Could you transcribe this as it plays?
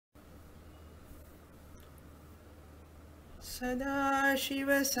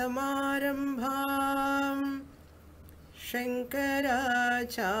सदाशिवसमारम्भां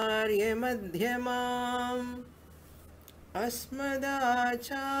शङ्कराचार्यमध्यमाम्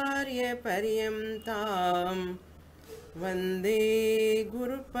अस्मदाचार्यपर्यन्तां वन्दे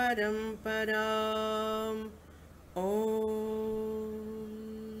गुरुपरम्पराम्। ॐ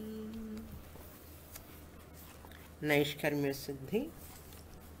Naishkarmya Siddhi,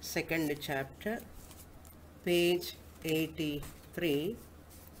 second chapter, page 83,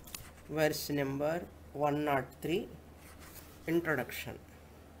 verse number 103, introduction.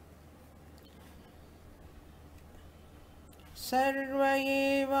 सर्व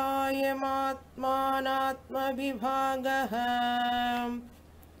एवायमात्मानात्मविभागः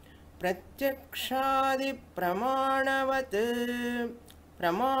प्रत्यक्षादिप्रमाणवत्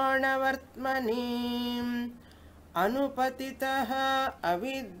प्रमाणवर्त्मनि अनुपतितः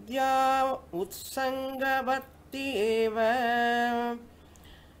अविद्या उत्संगवर्ती एव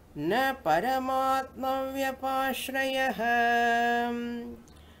न परमात्मव्यपाश्रयः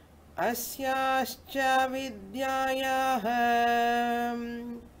अस्याश्च विद्यायाः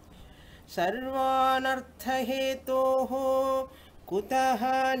सर्वानर्थहेतोः कुतः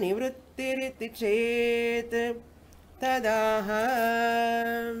निवृत्तिरिति चेत् तदाह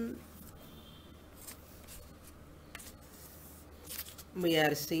we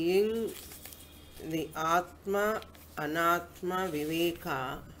are seeing the Atma Anatma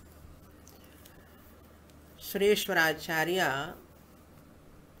Viveka. Sureshwaracharya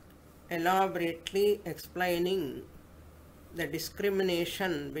elaborately explaining the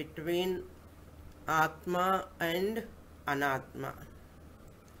discrimination between Atma and Anatma.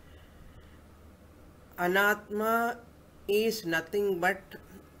 Anatma is nothing but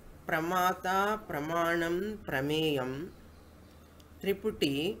Pramata, Pramanam, Prameyam,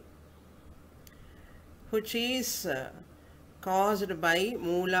 Triputi, which is caused by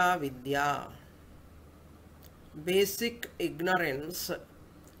Mula Vidya, basic ignorance,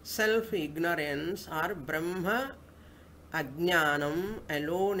 self-ignorance or Brahma Ajnanam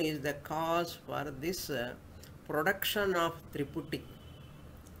alone is the cause for this production of Triputi.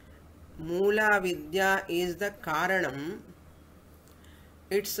 Mula Vidya is the Karanam,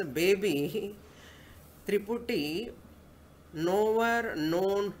 its baby. Triputi, knower,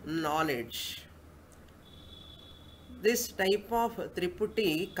 known, knowledge. This type of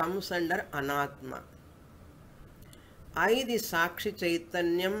Triputi comes under Anatma. I, the Sakshi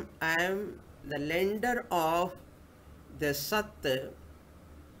Chaitanyam, am the lender of the Sat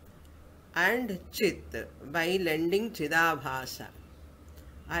and Chit by lending Chidabhasa.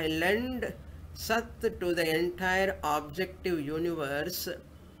 I lend Sat to the entire objective universe,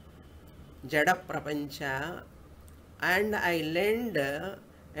 Jada Prapancha, and I lend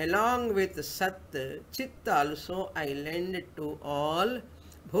along with Sat, Chit also I lend to all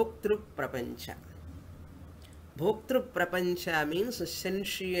Bhoktru Prapancha. Bhoktru Prapancha means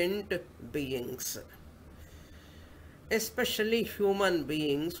sentient beings, especially human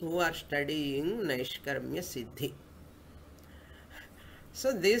beings who are studying Naishkarmya Siddhi.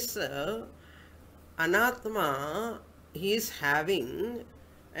 So this Anatma, he is having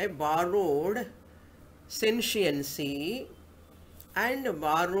a borrowed sentiency and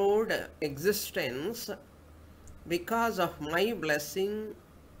borrowed existence. Because of my blessing,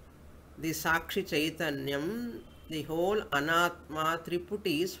 the Sakshi Chaitanyam, the whole Anatma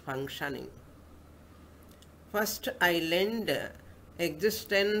Triputi is functioning. First, I lend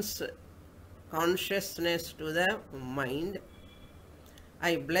existence, consciousness to the mind.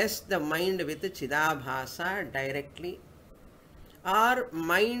 I bless the mind with Chidabhasa directly, or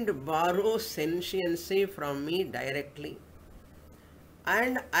mind borrows sentiency from me directly,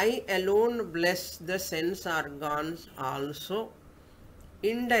 and I alone bless the sense organs also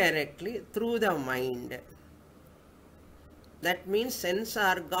indirectly through the mind. That means sense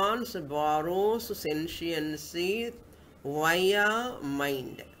organs borrows sentiency via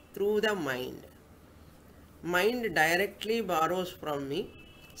mind, through the mind. Mind directly borrows from me,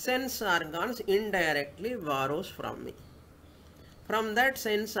 sense organs indirectly borrows from me. From that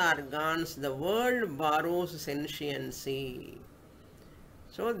sense organs, the world borrows sentiency.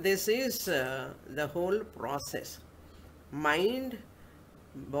 So this is the whole process. Mind,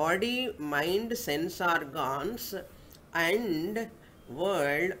 body, mind, sense organs and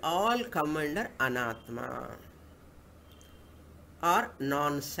world all come under Anatma or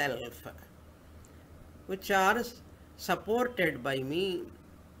non-self, which are supported by me,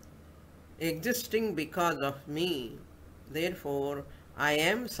 existing because of me. Therefore, I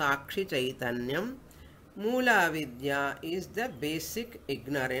am Sakshi Chaitanyam. Mula Vidya is the basic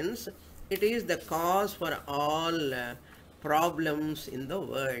ignorance. It is the cause for all problems in the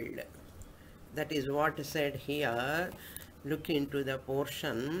world. That is what is said here. Look into the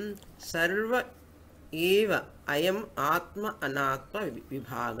portion. Sarva eva ayam atma anatma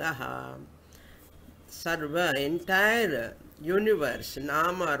vibhagaha. Sarva, entire universe,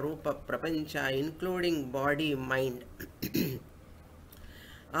 nama, rupa, prapancha, including body, mind.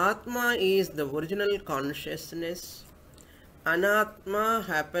 Atma is the original consciousness. Anatma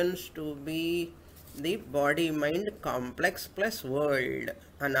happens to be the body-mind complex plus world.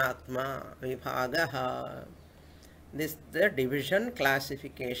 Anatma, vibhagaha. This is the division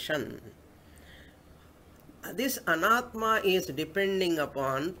classification. This anatma is depending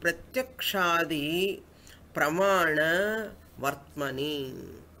upon pratyakshadi pramana vartmani.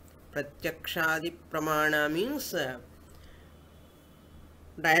 Pratyakshadi pramana means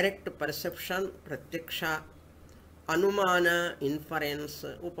direct perception, pratyaksha, anumana, inference,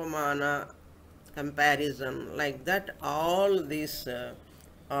 upamana, comparison, like that. All these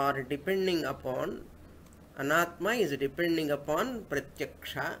are depending upon, anatma is depending upon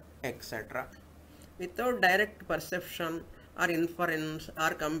pratyaksha, etc. Without direct perception or inference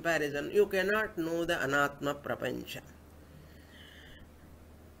or comparison, you cannot know the anatma prapancha.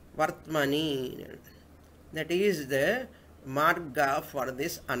 Vartmani, that is the marga for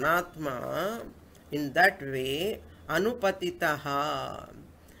this anatma. In that way, anupatitaha,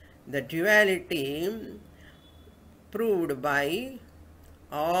 the duality proved by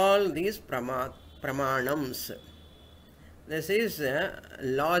all these pramanams. This is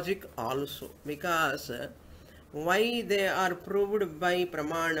logic also, because why they are proved by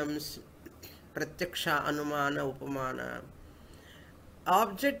pramanams, pratyaksha, anumana, upamana.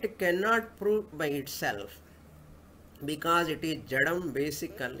 Object cannot prove by itself, because it is jadam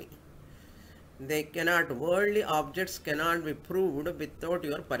basically. They cannot, worldly objects cannot be proved without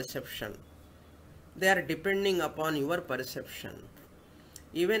your perception. They are depending upon your perception.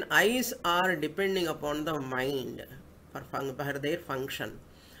 Even eyes are depending upon the mind for their function.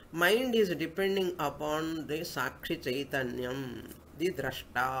 Mind is depending upon the Sakshi Chaitanyam, the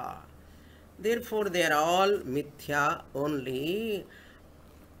Drashta. Therefore, they are all mithya only.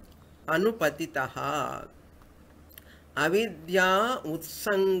 Anupatitaha. Avidya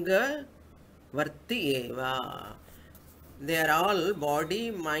utsanga varti eva. They are all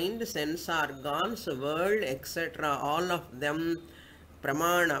body, mind, sense organs, world, etc. All of them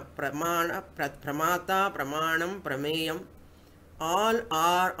pramata, pramanam, prameyam, all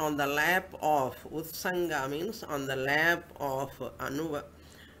are on the lap of utsanga, means on the lap of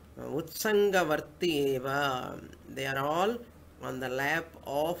utsanga varti eva. They are all on the lap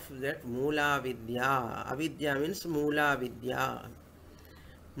of that mula vidya. Avidya means mula vidya.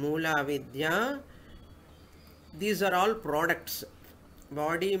 Mula vidya, these are all products.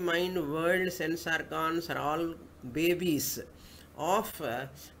 Body, mind, world, sense organs are all babies of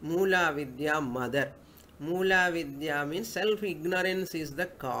Mula Vidya mother. Mula Vidya means self-ignorance is the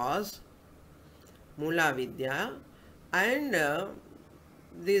cause, Mula Vidya, and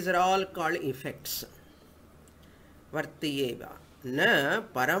these are all called effects. Vartiyeva. Na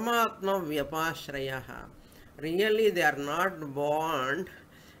Paramatma Vyapashrayaha. Really they are not born.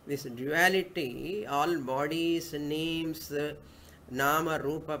 This duality, all bodies, names, nama,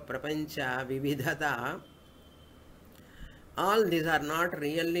 rupa, prapancha, vividhata, all these are not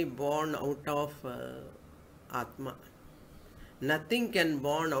really born out of Atma. Nothing can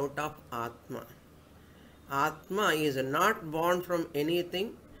born out of Atma. Atma is not born from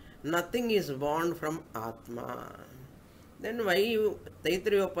anything. Nothing is born from Atma. Then why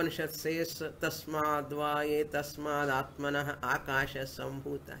Taittiriya Upanishad says tasmad va ye tasmad atmanah akasha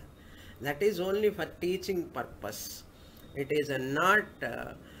sambhuta? That is only for teaching purpose. It is not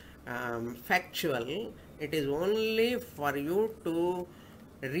factual. It is only for you to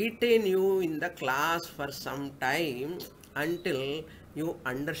retain you in the class for some time until you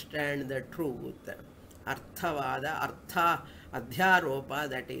understand the truth. Arthavada, Artha, Adhyaropa,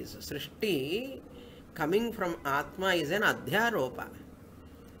 that is Srishti coming from Atma is an Adhyaropa.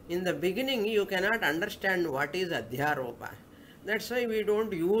 In the beginning you cannot understand what is Adhyaropa. That's why we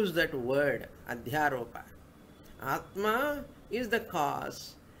don't use that word Adhyaropa. Atma is the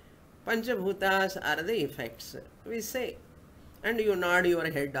cause. Panchabhutas are the effects. We say. And you nod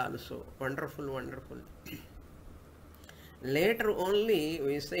your head also. Wonderful, wonderful. Later only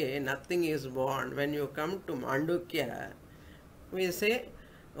we say nothing is born. When you come to Mandukya, we say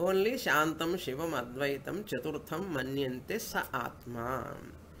only Shantam Shivam Advaitam Chaturtham Manyante Sa Atma.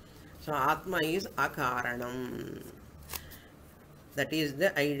 So Atma is Akaranam. That is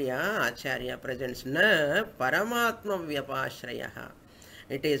the idea Acharya presents. Na Paramatma Vyapashrayaha.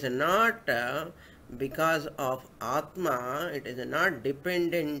 It is not because of Atma. It is not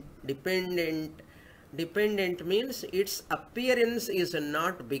dependent. Dependent means its appearance is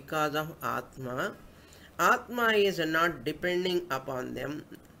not because of Atma. Atma is not depending upon them.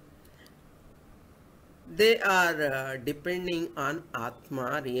 They are depending on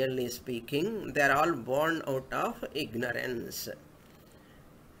Atma, really speaking. They are all born out of ignorance.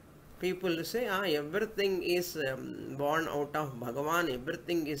 People say, everything is born out of Bhagavan,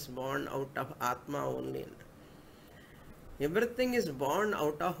 everything is born out of Atma only. Everything is born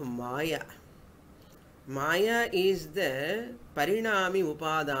out of Maya. Maya is the Parinami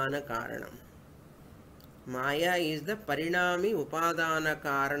Upadana Karanam. Maya is the Parinami Upadana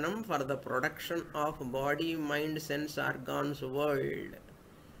Karanam for the production of body, mind, sense organs world.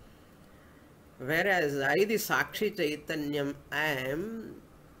 Whereas I, the Sakshi Chaitanyam, am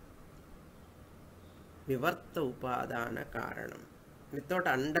Vivarta Upadana Karanam, without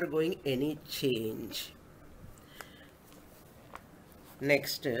undergoing any change.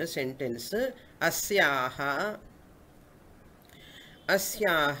 Next sentence, Asyaha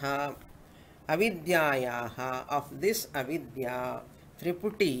Avidyayaha, of this avidya,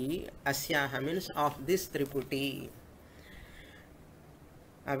 Triputi, Asyaha means of this Triputi,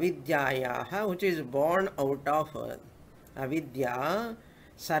 Avidyayaha, which is born out of avidya,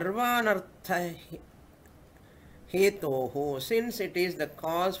 Sarvanartha Hetoho, since it is the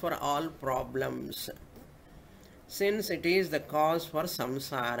cause for all problems, since it is the cause for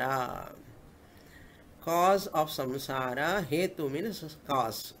samsara. Cause of samsara, Hetu means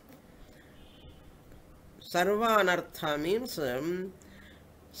cause. Sarvanartha means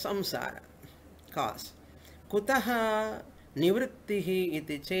samsara, cause. Kutaha nivrittihi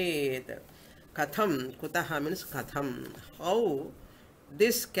iti chet. Katham, kutaha means katham. How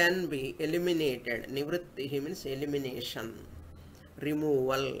this can be eliminated. Nivrittihi means elimination,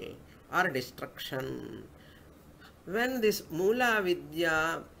 removal or destruction. When this Mula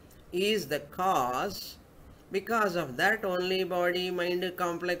Vidya is the cause, because of that only body, mind,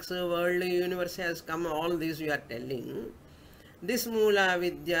 complex, world, universe has come, all this you are telling. This Mula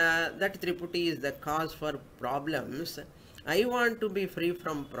Vidya, that Triputi is the cause for problems. I want to be free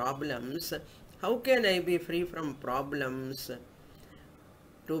from problems. How can I be free from problems?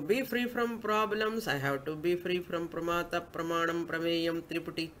 To be free from problems, I have to be free from Pramata, Pramanam, Prameyam,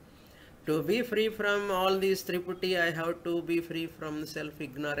 Triputi. To be free from all these Triputi, I have to be free from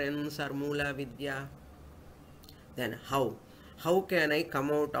self-ignorance or Mula Vidya. Then how? How can I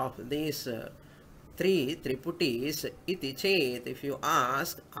come out of these three Triputis? Iti chet, if you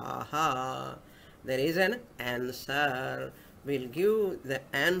ask, aha, there is an answer. We'll give the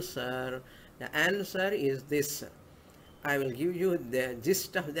answer. The answer is this. I will give you the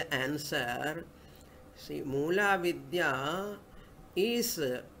gist of the answer. See, Mula Vidya is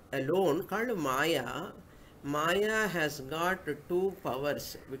alone called Maya. Maya has got two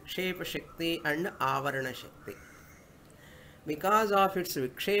powers, Vikshepa Shakti and Avarana Shakti. Because of its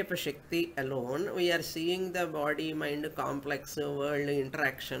Vikshepa Shakti alone, we are seeing the body, mind, complex, world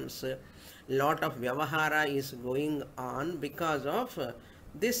interactions. Lot of Vyavahara is going on because of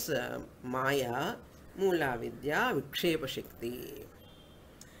this Maya, Mula Vidya, Vikshepa Shakti.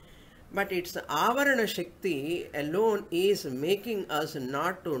 But its Avarana Shakti alone is making us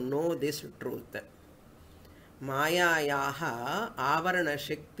not to know this truth. Mayayaha Avarana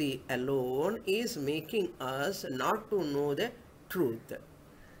Shakti alone is making us not to know the truth.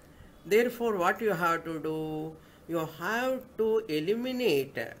 Therefore, what you have to do? You have to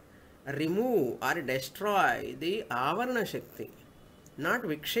eliminate, remove or destroy the Avarana Shakti, not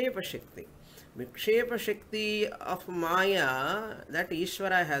Vikshepa Shakti. Vikshepa Shakti of Maya that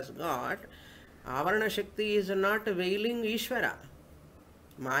Ishvara has got, Avarana Shakti is not veiling Ishvara.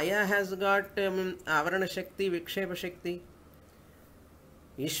 Maya has got Avarana Shakti, Vikshepa Shakti.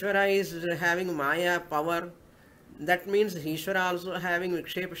 Ishvara is having Maya power. That means Ishvara also having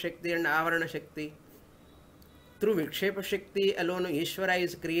Vikshepa Shakti and Avarana Shakti. Through Vikshepa Shakti alone, Ishvara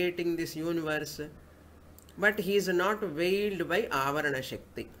is creating this universe. But he is not veiled by Avarana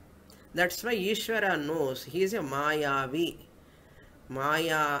Shakti. That's why Ishvara knows he is a Mayavi.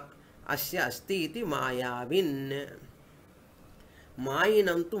 Maya asya asti iti Mayavin.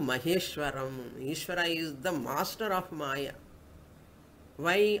 Mayinam tu Maheshwaram. Ishvara is the master of Maya.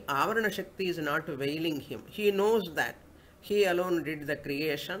 Why Avarana Shakti is not veiling him? He knows that. He alone did the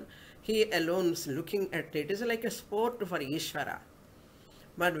creation. He alone is looking at it. It is like a sport for Ishvara.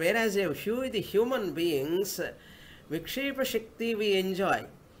 But whereas a few the human beings, Vikshepa Shakti we enjoy.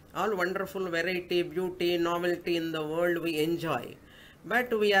 All wonderful variety, beauty, novelty in the world we enjoy.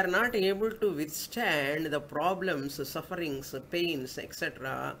 But we are not able to withstand the problems, sufferings, pains,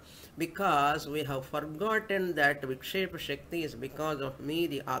 etc. because we have forgotten that Vikshepa Shakti is because of me,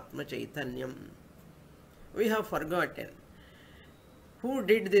 the Atma Chaitanyam. We have forgotten. Who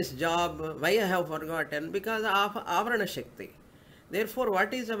did this job? Why I have forgotten? Because of Avarana Shakti. Therefore,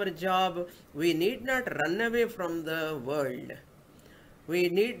 what is our job? We need not run away from the world. We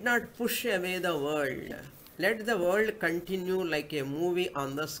need not push away the world. Let the world continue like a movie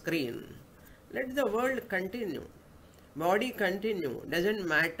on the screen. Let the world continue. Body continue. Doesn't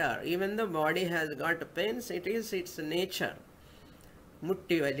matter. Even the body has got pains. It is its nature.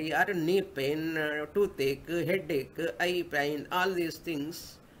 Mutti valley or knee pain, toothache, headache, eye pain, all these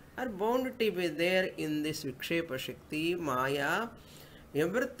things are bound to be there in this Vikshepa Shakti, Maya.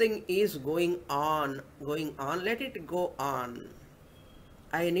 Everything is going on, let it go on.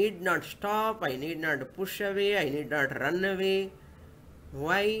 I need not stop, I need not push away, I need not run away.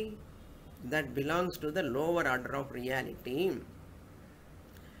 Why? That belongs to the lower order of reality,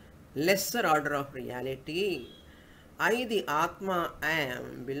 lesser order of reality. I, the Atma,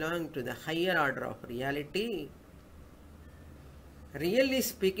 am, belong to the higher order of reality. Really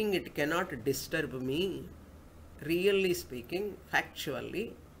speaking, it cannot disturb me. Really speaking,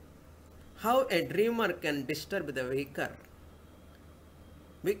 factually, how a dreamer can disturb the waker?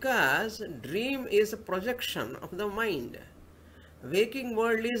 Because dream is a projection of the mind. Waking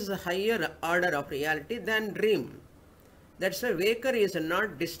world is a higher order of reality than dream. That's why waker is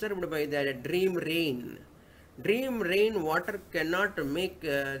not disturbed by the dream rain. Dream rain water cannot make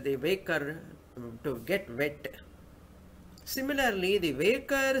the waker to get wet. Similarly, the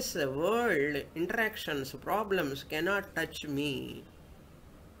waker's world interactions, problems cannot touch me.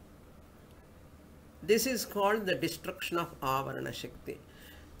 This is called the destruction of Avarana Shakti.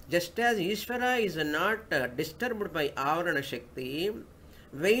 Just as Ishvara is not disturbed by Avarana Shakti,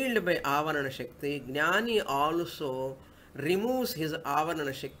 veiled by Avarana Shakti, Jnani also removes his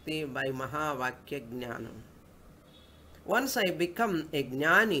Avarana Shakti by Mahavakya Jnanam. Once I become a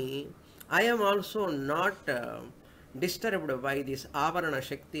Jnani, I am also not disturbed by this Avarana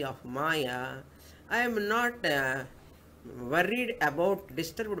Shakti of Maya. I am not worried about,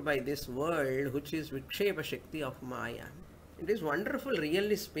 disturbed by this world which is Vikshepa Shakti of Maya. It is wonderful,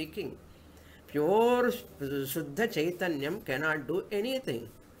 really speaking. Pure Shuddha Chaitanyam cannot do anything.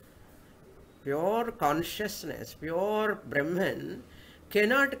 Pure consciousness, pure Brahman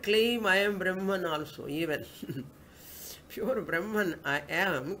cannot claim I am Brahman also even. Pure Brahman I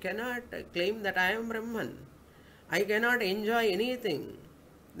am cannot claim that I am Brahman. I cannot enjoy anything.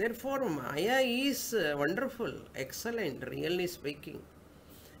 Therefore, Maya is wonderful, excellent, really speaking.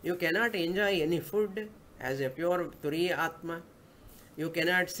 You cannot enjoy any food as a pure Turiya Atma. You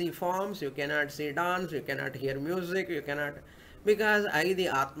cannot see forms, you cannot see dance, you cannot hear music, you cannot, because I, the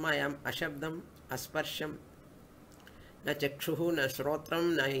Atma, am Ashabdam, Asparsham, na Chakshuhu, na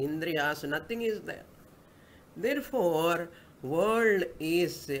Shrotram, na Indriyas, nothing is there. Therefore, world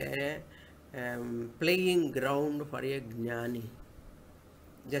is a playing ground for a Jnani.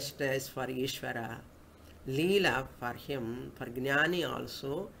 Just as for Ishvara, Leela for him, for Jnani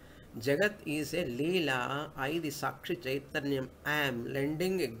also, Jagat is a Leela, I the Sakshi Chaitanyam am,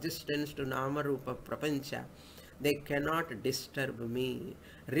 lending existence to Nama Rupa Prapancha. They cannot disturb me.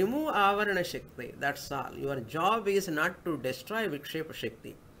 Remove Avarana Shakti, that's all. Your job is not to destroy Vikshepa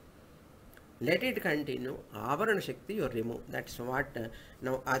Shakti. Let it continue. Avarana Shakti you remove. That's what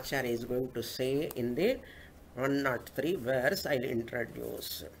now Acharya is going to say in the 103 verse I will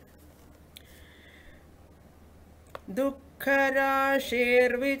introduce.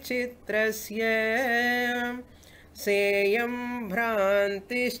 Dukkharaşirvichitrasya seyam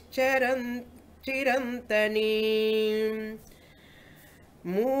bhrantischirantani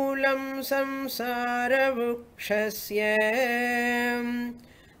moolam samsara vukshasya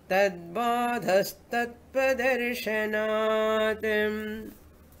tadbadhastatpadarshanat.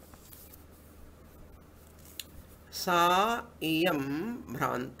 Sa iyam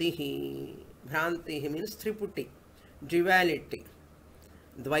bhrantihi. Bhrantihi means triputi, duality,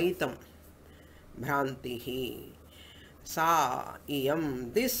 dvaitam, bhrantihi. Sa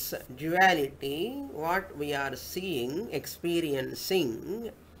iyam, this duality, what we are seeing, experiencing,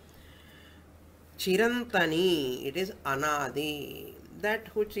 chirantani, it is anadi,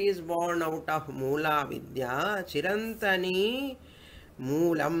 that which is born out of Mula Vidya, chirantani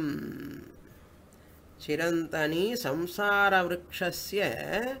moolam. Chirantani samsara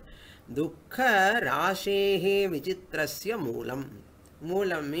vrikshasya dukkha rashehe vichitrasya moolam.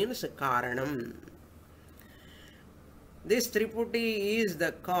 Moolam means karanam. This triputi is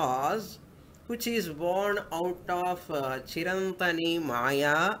the cause which is born out of Chirantani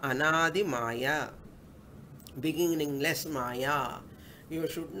Maya, Anadi Maya, beginningless Maya. You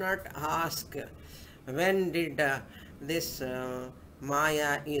should not ask when did this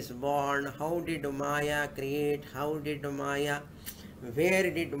Maya is born, how did Maya create, how did Maya, where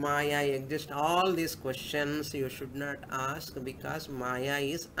did Maya exist. All these questions you should not ask, because Maya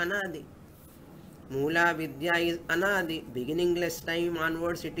is Anadi. Mula Vidya is Anadi. Beginningless time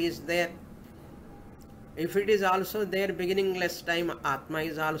onwards it is there. If it is also there beginningless time, Atma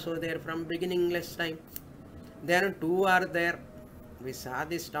is also there from beginningless time. Then two are there. We saw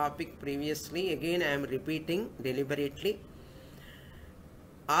this topic previously. Again I am repeating deliberately.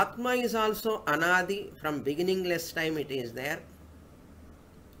 Atma is also Anadi. From beginningless time it is there.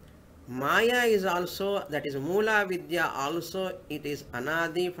 Maya is also, that is Mula Vidya, also it is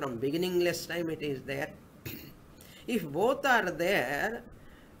Anadi. From beginningless time it is there. If both are there,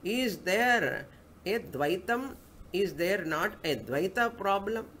 is there a Dvaitam? Is there not a Dvaita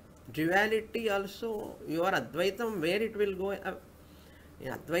problem? Duality also, your Advaitam, where it will go?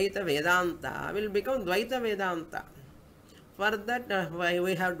 Advaita Vedanta will become Dvaita Vedanta. For that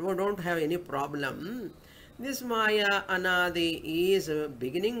we don't have any problem. This Maya Anadi is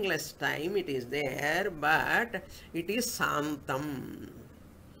beginningless time, it is there, but it is Santam.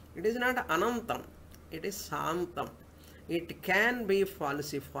 It is not Anantam, it is Santam. It can be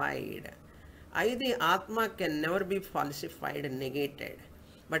falsified. The Atma can never be falsified and negated,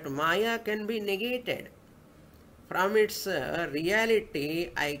 but Maya can be negated. From its reality,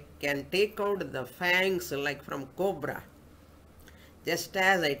 I can take out the fangs like from cobra. Just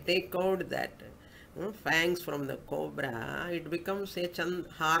as I take out that fangs from the cobra, it becomes a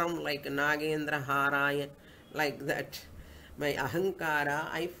haram like Nagendra Haraya, like that. My ahankara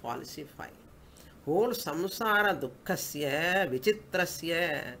I falsify. Whole samsara dukkhasya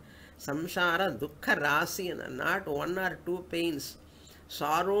vichitrasya, samsara dukkha rasi, not one or two pains.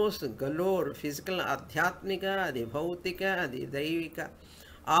 Sorrows galore, physical, adhyatmika, adhibhautika, adhidaivika.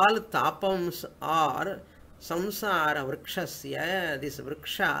 All tapams are samsara vrikshasya. This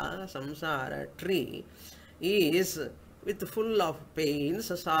vriksha, samsara tree, is with full of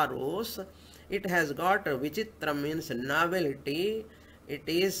pains, sorrows. It has got vichitra, means novelty. It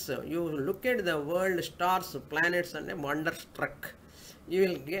is, you look at the world, stars, planets, and wonderstruck. You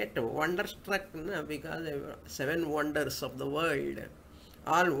will get wonderstruck because 7 wonders of the world.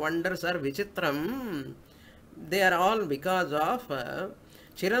 All wonders are vichitram. They are all because of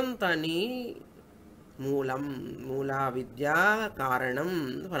Chirantani Moolam, Mula Vidya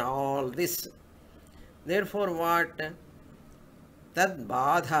Karanam, for all this. Therefore what? Tad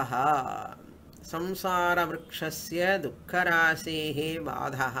Badhaha. Samsara Vrikshasya Dukkharasehe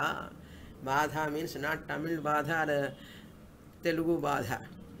Badhaha. Badha means not Tamil Badha or Telugu Badha.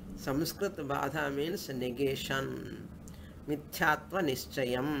 Sanskrit Badha means negation. Mithyatva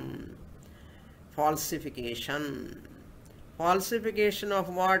Nischayam. Falsification. Falsification of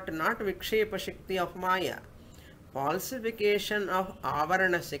what? Not Vikshepa Shakti of Maya. Falsification of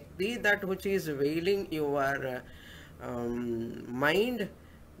Avarana Shakti, that which is veiling your mind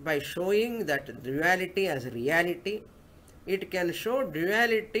by showing that duality as reality. It can show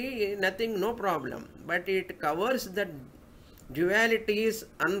duality, nothing, no problem, but it covers that duality is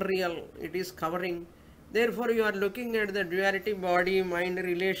unreal, it is covering. Therefore you are looking at the duality, body, mind,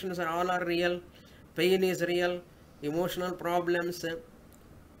 relations all are real, pain is real, emotional problems,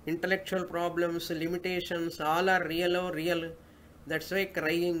 intellectual problems, limitations, all are real or real. That's why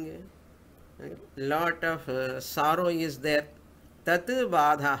crying, lot of sorrow is there. Tat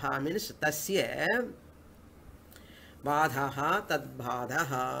badhaha means tasya badhaha tad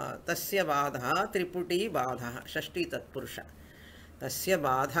badhaha tasya badhaha triputi badhaha shashti tatpurusha. Tasya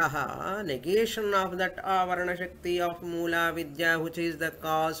badhaha, negation of that avarana shakti of Mula Vidya, which is the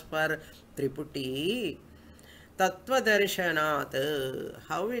cause for triputi. Tattva darshanat.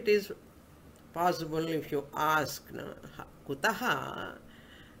 How it is possible if you ask? Kutaha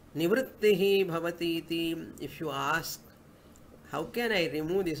nivrittihi bhavatiti. If you ask, how can I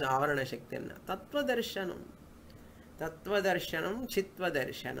remove this avarana shakti? Tattva darshanam. Tattva darshanam, chitva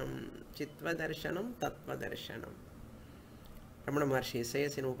darshanam. Chitva darshanam, tattva darshanam. Ramana Maharshi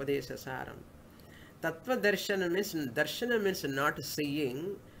says in Upadesha Saram. Tattva darshana means not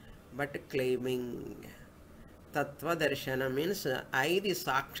seeing but claiming. Tattva darshana means I, the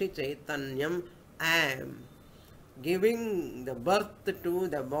Sakshi Chaitanyam, am giving the birth to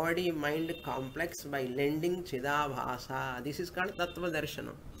the body mind complex by lending Chidabhasa. This is called Tattva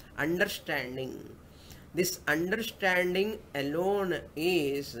darshana. Understanding. This understanding alone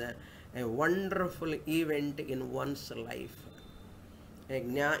is a wonderful event in one's life.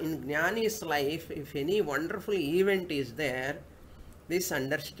 In Jnani's life, if any wonderful event is there, this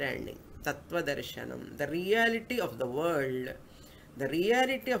understanding, Tattva Darshanam, the reality of the world. The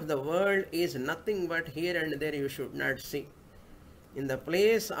reality of the world is nothing but here and there you should not see. In the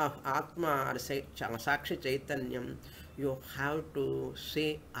place of Atma or Sakshi Chaitanyam, you have to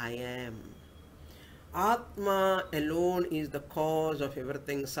say, I am. Atma alone is the cause of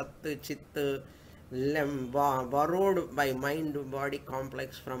everything. Sat, Chit, borrowed by mind-body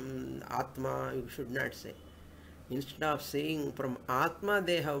complex from Atma, you should not say. Instead of saying from Atma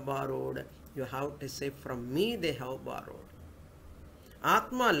they have borrowed, you have to say from me they have borrowed.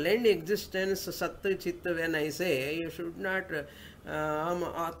 Atma lend existence, Sat, Chit, when I say, you should not,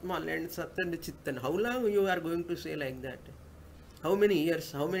 Atma lend Sat and Chittan. How long you are going to say like that? How many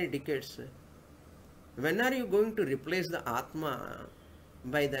years, how many decades? When are you going to replace the Atma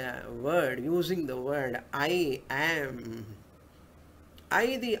by the word, using the word, I am?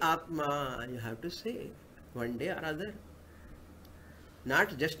 I the Atma, you have to say, one day or other.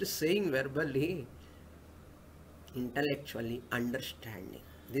 Not just saying verbally. Intellectually understanding.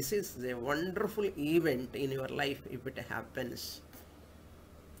 This is a wonderful event in your life if it happens.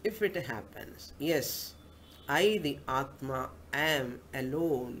 If it happens, yes, I the Atma am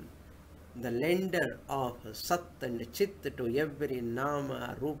alone, the lender of Sat and Chit to every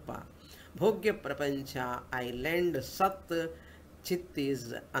Nama Rupa. Bhogya Prapancha, I lend Sat, Chit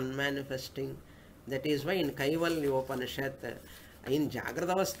is unmanifesting. That is why in Kaivalya Upanishad, in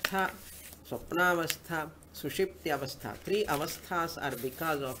Jagradavastha, Swapnavastha, Sushipti Avastha, three avasthas are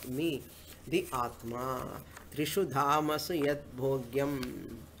because of me, the Atma. Trishu dhamas yat bhogyam.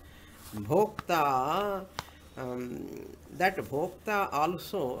 Bhokta, that Bhokta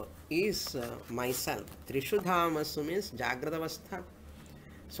also is myself. Trishu dhamas means Jagradavastha,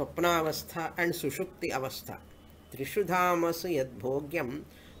 Swapnavastha and Sushupti Avastha. Trishu dhamas yat bhogyam.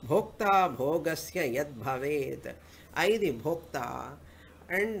 Bhokta bhogasya yat bhaved. I the Bhokta,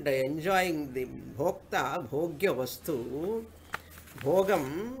 and enjoying the Bhokta, Bhogya Vastu.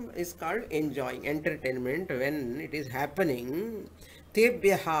 Bhogam is called enjoying, entertainment when it is happening.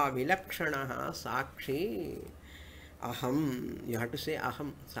 Tebhyaha vilakshanaha sakshi aham. You have to say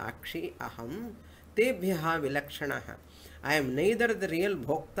aham, sakshi aham. Tebhyaha vilakshanaha. I am neither the real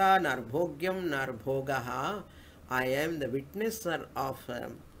Bhokta nor Bhogyam nor Bhogaha. I am the witnesser of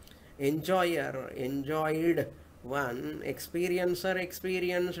enjoyer, enjoyed one, experiencer,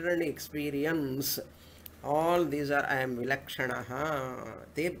 experienced and experience. All these are I am vilakshanaha.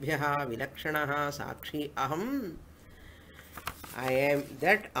 Tebhyaha vilakshanaha sakshi aham. I am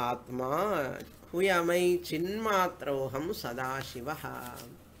that Atma. Who am I? Chinmatroham sadashivaha.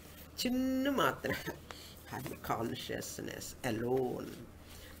 Chinmatra. Have consciousness alone.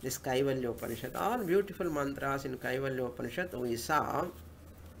 This Kaivalya Upanishad, all beautiful mantras in Kaivalya Upanishad we saw.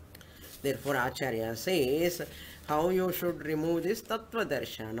 Therefore Acharya says how you should remove this Tattva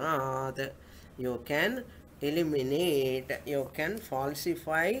Darshanat. You can eliminate, you can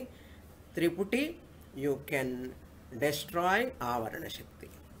falsify Triputi, you can destroy Avarana Shakti.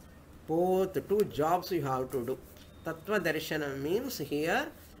 Both two jobs you have to do. Tattva Darshana means here,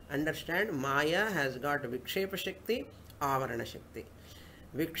 understand, Maya has got Vikshepa Shakti, Avarana Shakti.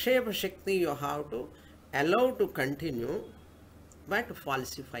 Vikshepa Shakti you have to allow to continue, but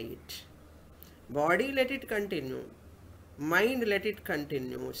falsify it. Body, let it continue. Mind, let it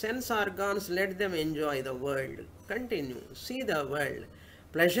continue. Sense organs, let them enjoy the world. Continue. See the world.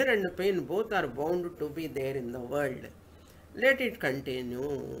 Pleasure and pain both are bound to be there in the world. Let it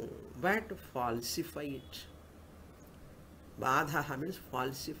continue, but falsify it. Badha means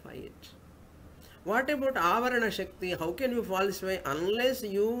falsify it. What about Avarana Shakti? How can you falsify? Unless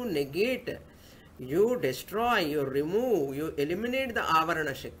you negate, you destroy, you remove, you eliminate the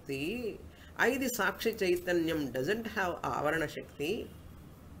Avarana Shakti. I, the Sakshi Chaitanyam, doesn't have Avarana Shakti.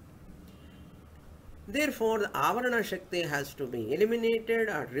 Therefore, the Avarana Shakti has to be eliminated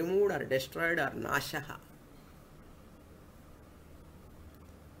or removed or destroyed or Nashaha.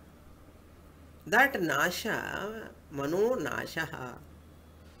 That Nasha, Mano Nashaha.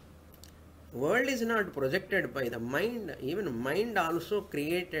 World is not projected by the mind, even mind also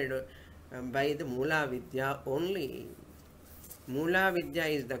created by the Mula Vidya only. Mula Vidya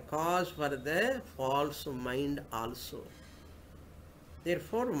is the cause for the false mind also.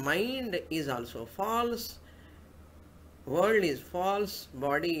 Therefore, mind is also false, world is false,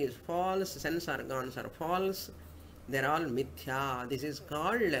 body is false, sense organs are false, they are all mithya. This is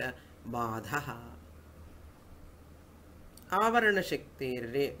called Badha. Avarana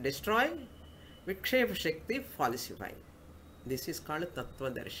Shakti destroy, Vikshepa Shakti falsify. This is called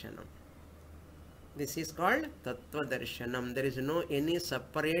Tattva Darshanam. This is called Tattva Darshanam. There is no any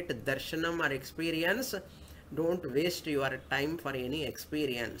separate darshanam or experience. Don't waste your time for any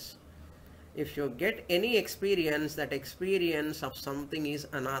experience. If you get any experience, that experience of something is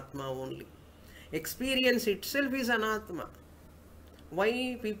anatma only. Experience itself is anatma.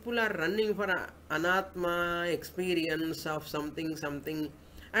 Why people are running for anatma experience of something,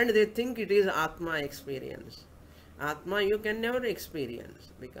 and they think it is atma experience? Atma you can never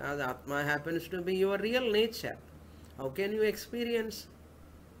experience, because atma happens to be your real nature. How can you experience?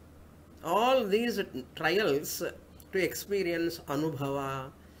 All these trials to experience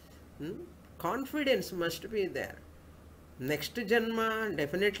anubhava, confidence must be there. Next janma,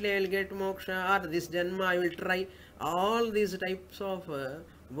 definitely I will get moksha, or this janma I will try. All these types of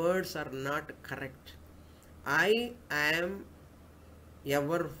words are not correct. I am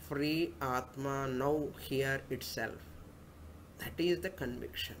ever free Atma now here itself. That is the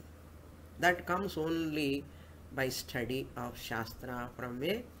conviction. That comes only by study of Shastra from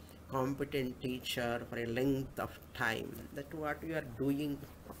a competent teacher for a length of time. That's what you are doing.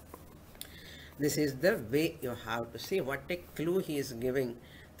 This is the way you have to see. What a clue he is giving.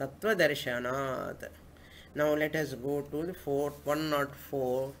 Tattva Darshanat. Now let us go to the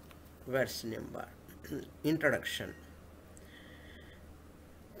 104 verse number. Introduction.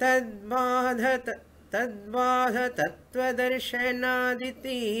 Tadbadha tattva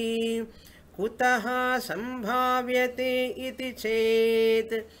darshanaditi kutaha sambhavyate iti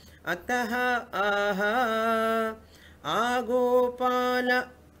chet ataha aha agopala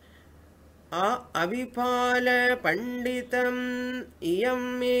avipala panditam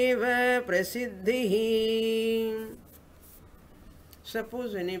iyam eva prasiddhi.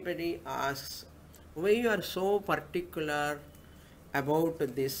 Suppose anybody asks, why you are so particular about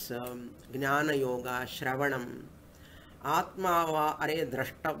this Jnana Yoga, Shravanam, Atma are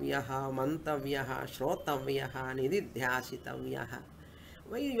drashtavyaha, mantavyaha, shrotavyaha, nididhyasitavyaha.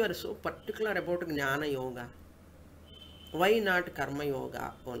 Why you are so particular about Jnana Yoga? Why not Karma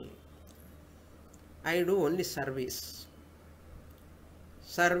Yoga only? I do only service.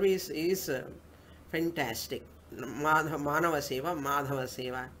 Service is fantastic. Manava Seva, Madhava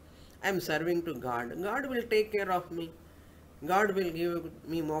Seva. I am serving to God. God will take care of me. God will give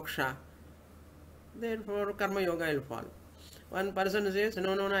me moksha. Therefore, Karma Yoga I will follow. One person says,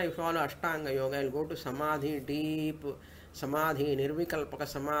 no, I follow Ashtanga Yoga. I will go to Samadhi, deep Samadhi, Nirvikalpaka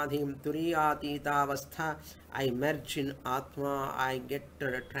Samadhi, Turiyatita Avastha. I merge in Atma. I get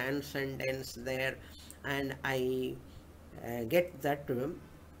transcendence there, and I get that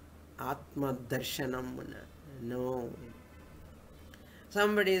Atma Darshanam. No.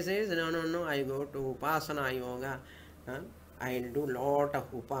 Somebody says, no, I go to Upasana Yoga. I'll do lot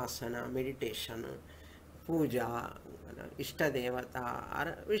of upasana, meditation, puja, Ishtadevata,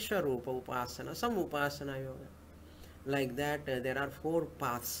 or Vishwarupa upasana, some upasana yoga. Like that, there are 4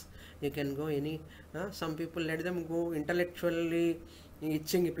 paths. You can go any, some people let them go intellectually,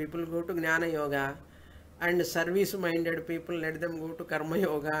 itching people go to Jnana Yoga, and service-minded people let them go to Karma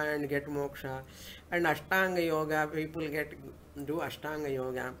Yoga and get moksha, and Ashtanga Yoga, people do Ashtanga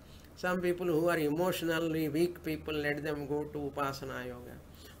Yoga. Some people who are emotionally weak people, let them go to Upasana Yoga.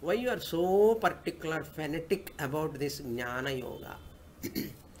 Why you are so particular, fanatic about this Jnana Yoga?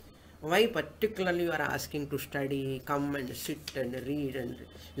 Why particularly you are asking to study, come and sit and read and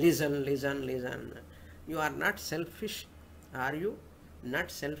listen? You are not selfish, are you? Not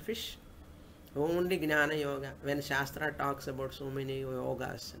selfish? Only Jnana Yoga. When Shastra talks about so many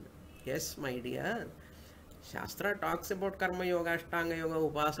yogas. Yes, my dear. Shastra talks about Karma Yoga, Ashtanga Yoga,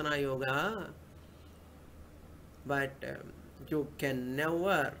 Upasana Yoga, but you can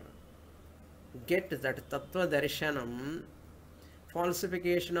never get that Tattva Darshanam,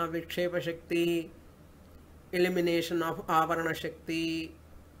 falsification of Vikshepa Shakti, elimination of Avarana Shakti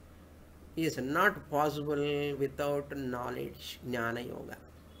is not possible without knowledge, Jnana Yoga.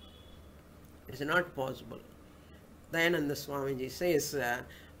 It is not possible. Dayananda Swamiji says,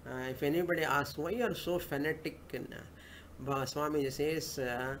 if anybody asks, why you are so fanatic, Swamiji says,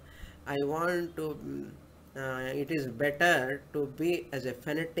 I want to, it is better to be as a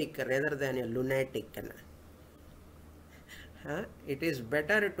fanatic rather than a lunatic. It is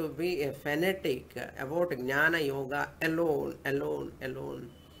better to be a fanatic about Jnana Yoga alone.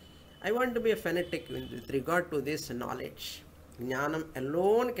 I want to be a fanatic with regard to this knowledge. Jnanam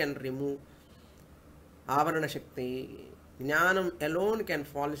alone can remove Avarana Shakti. Jnanam alone can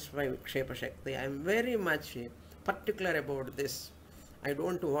falsify Vikshepa Shakti. I am very much particular about this. I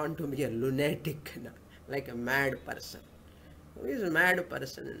don't want to be a lunatic, like a mad person. Who is a mad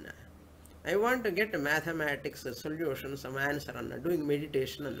person? I want to get mathematics, solution, some answer, doing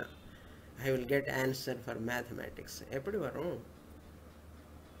meditation. I will get answer for mathematics. Eppadi varum?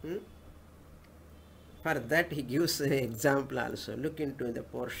 For that he gives an example also. Look into the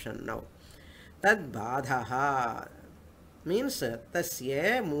portion now. Tad badhaha means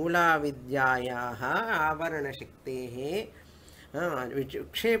tasya moola vidyayaha avarana shaktehe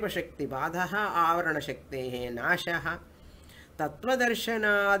विक्षेप शक्ति बाधः आवरण शक्तेः नाशः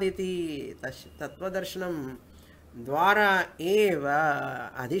तत्वदर्शनादिति तत्वदर्शनं द्वारा एव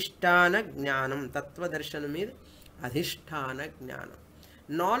अधिष्ठान ज्ञानं तत्वदर्शन means अधिष्ठान ज्ञानं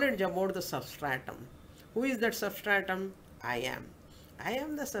knowledge about the substratum. Who is that substratum? I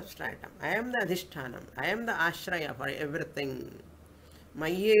am the substratum. I am the adhishthanam. I am the ashraya for everything.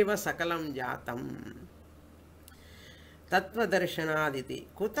 Mayeva sakalam jatam. Tattvadarshanaaditi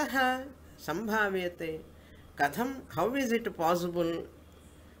kutah sambhavyate. Katham, how is it possible?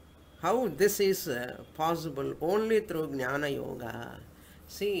 How this is possible? Only through jnana yoga.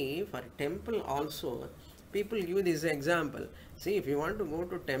 See, for temple also, people give this example. See, if you want to go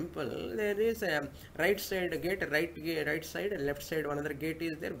to temple, there is a right side gate, right side, left side another gate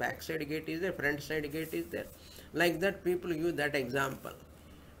is there, back side gate is there, front side gate is there. Like that, people use that example.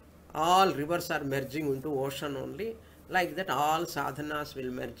 All rivers are merging into ocean only. Like that, all sadhanas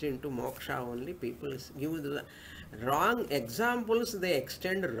will merge into moksha only. People give the wrong examples, they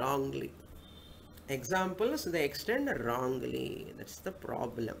extend wrongly. Examples, they extend wrongly. That's the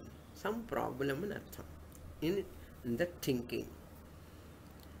problem. Some problem in artham. In the thinking.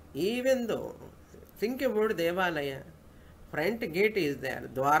 Even though, think about Devalaya, front gate is there,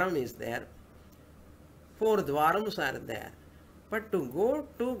 Dwaram is there, 4 Dwarams are there. But to go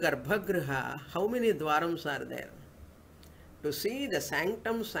to Garbhagriha, how many Dwarams are there? To see the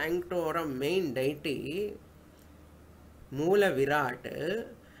sanctum sanctorum main deity, Moola Virat,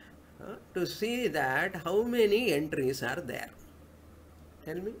 to see that how many entries are there?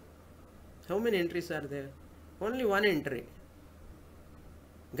 Tell me, how many entries are there? Only one entry.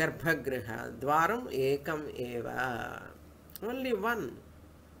 Garbhagriha. Dwaram ekam eva. Only one.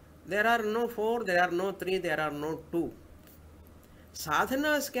 There are no 4, there are no 3, there are no 2.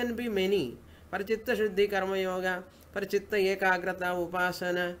 Sadhanas can be many. For chitta shuddhi karma yoga, for chitta ekagrata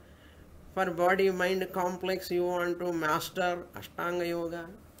upasana, for body mind complex you want to master ashtanga yoga.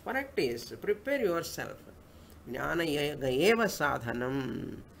 Practice. Prepare yourself. Jnana yoga eva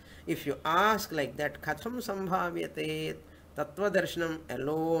sadhanam. If you ask like that, katham sambhavyate, tattva darshanam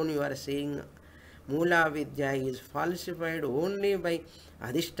alone you are saying moola vidya is falsified only by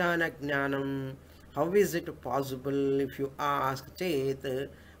adhisthana jnanam. How is it possible? If you ask chet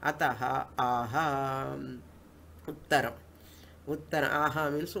ataha aha uttaram. Uttara aha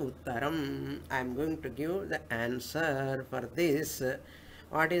means uttaram. I am going to give the answer for this.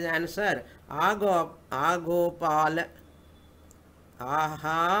 What is the answer? Agopala.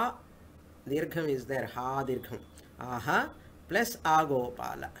 Aha, dirgham is there, ha dirgham. Aha plus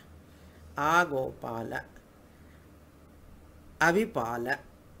agopala. Agopala. Avipala.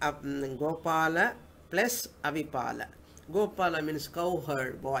 Gopala plus avipala. Gopala means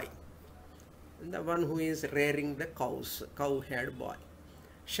cowherd boy. The one who is rearing the cows, cowherd boy.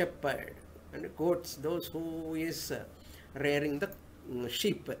 Shepherd and goats, those who is rearing the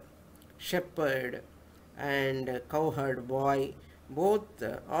sheep. Shepherd and cowherd boy. Both,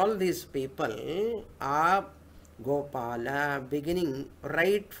 all these people are Gopala, beginning,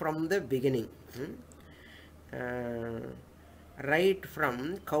 right from the beginning. Right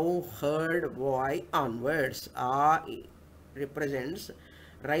from cowherd boy onwards. Represents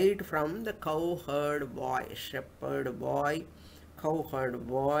right from the cowherd boy, shepherd boy, cowherd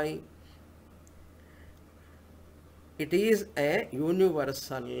boy. It is a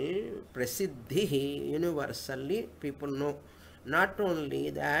universal prasiddhi, universally people know. Not only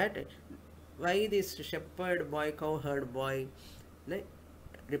that, why this shepherd boy, cowherd boy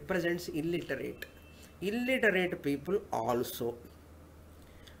represents illiterate. Illiterate people also.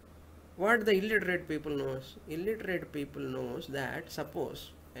 What the illiterate people knows? Illiterate people knows that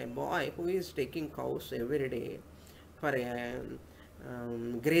suppose a boy who is taking cows every day for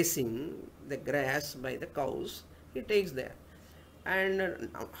grazing the grass by the cows, he takes there. And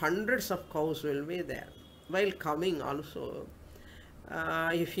hundreds of cows will be there. While coming also,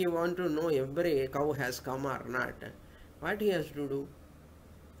 if you want to know every cow has come or not, what he has to do?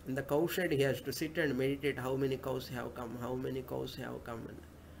 In the cow shed he has to sit and meditate how many cows have come, how many cows have come.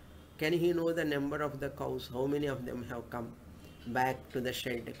 Can he know the number of the cows, how many of them have come back to the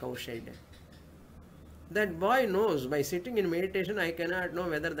shed, cow shed? That boy knows by sitting in meditation, I cannot know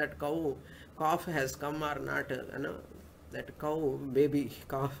whether that calf has come or not. That cow, baby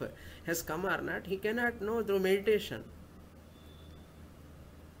calf has come or not. He cannot know through meditation.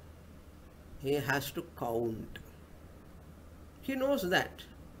 he has to count. He knows that.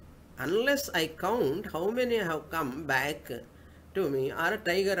 Unless I count how many have come back to me, or a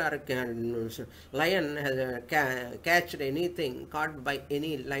tiger or a lion has catched anything, caught by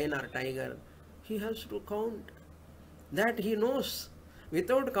any lion or tiger, he has to count. That he knows.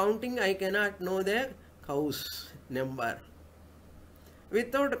 Without counting, I cannot know the cows number.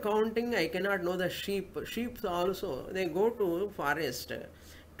 Without counting, I cannot know the sheep. Sheep also, they go to forest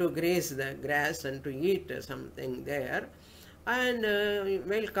to graze the grass and to eat something there. And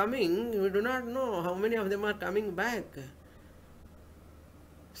while coming, we do not know how many of them are coming back.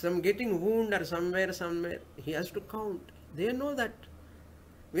 Some getting wounded or somewhere. He has to count. They know that.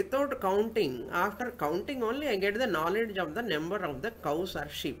 Without counting, after counting only, I get the knowledge of the number of the cows or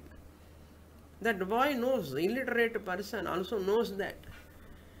sheep. That boy knows, illiterate person also knows that.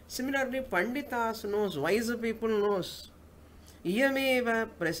 Similarly, Panditas knows, wise people knows. Iyameva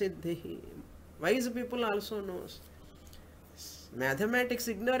prasiddhi. Wise people also knows. Mathematics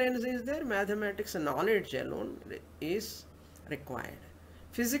ignorance is there, mathematics knowledge alone is required.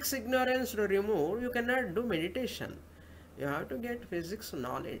 Physics ignorance to remove, you cannot do meditation. You have to get physics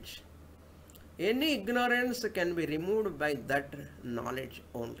knowledge. Any ignorance can be removed by that knowledge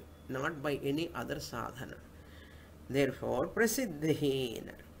only, not by any other sadhana. Therefore, prasiddhi.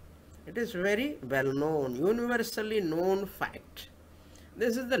 It is very well known, universally known fact.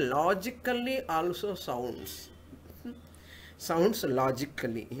 This is the logically also sounds. Sounds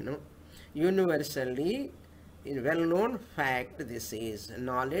logically, universally well known fact this is.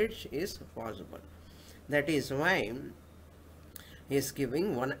 Knowledge is possible. That is why he is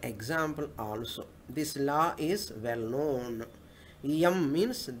giving one example also. This law is well known. Yam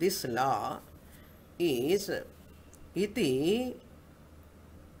means this law is iti.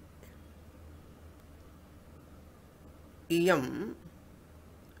 Iyam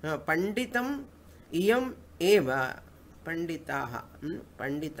panditam iyam eva panditaha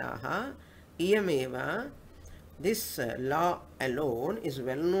iyam eva. This law alone is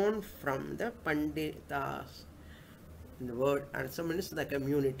well known from the panditas. The word also means the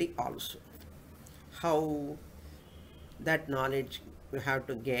community also. How that knowledge we have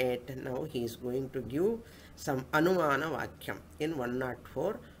to get. Now he is going to give some anumana vakyam. In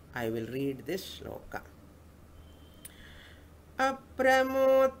 104 I will read this shloka.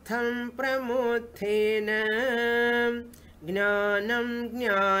 Apramotham pramothena jnanam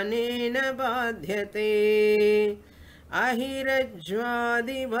jnanena badhyate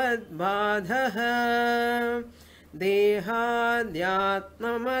ahirajvadivad badhaha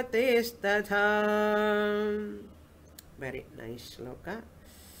dehadhyatmamatesthatha. Very nice shloka.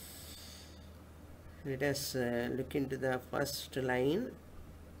 Let us look into the first line.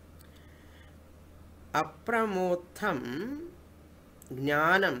 Apramotham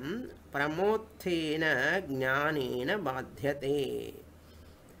jnanam pramothena jnanena badhyate.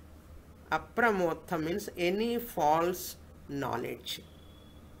 Apramotham means any false knowledge.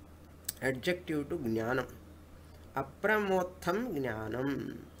 Adjective to jnanam. Apramotham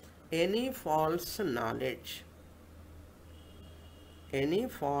jnanam. Any false knowledge. Any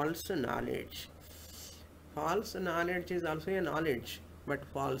false knowledge. False knowledge is also a knowledge, but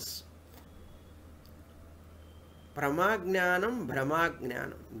false. Pramajnanam,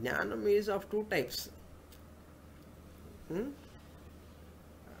 brahmajnanam. Jnanam is of two types.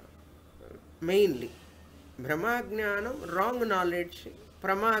 Mainly, brahmajnanam, wrong knowledge.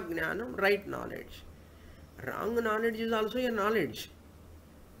 Pramajnanam, right knowledge. Wrong knowledge is also a knowledge.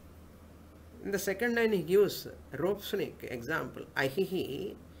 In the second line he gives rope snake example.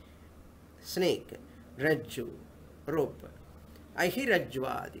 Ahihi, snake, rajju, rope.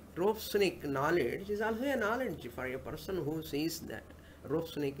 Ahirajvadi, rope snake knowledge is also a knowledge for a person who sees that rope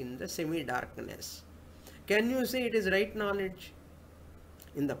snake in the semi-darkness. Can you say it is right knowledge?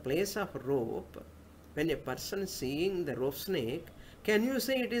 In the place of rope, when a person seeing the rope snake, can you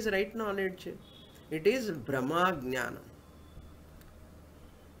say it is right knowledge? It is brahmajnanam.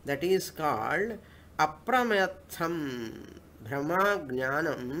 That is called apramatham,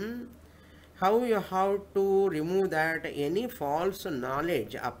 brahmajnanam. How you have to remove that? Any false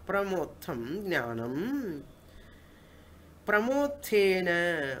knowledge. Apramotham jnanam.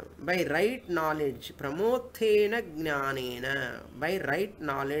 Pramothena, by right knowledge. Pramothena jnanena, by right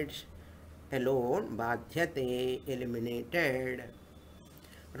knowledge alone. Badhyate, eliminated.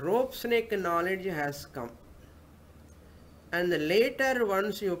 Rope snake knowledge has come. And later,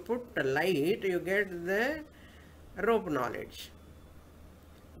 once you put light, you get the rope knowledge.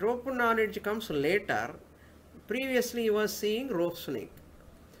 Rope knowledge comes later. Previously, you was seeing rope snake.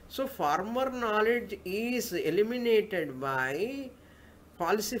 So, former knowledge is eliminated by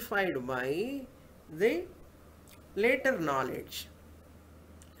falsified by the later knowledge.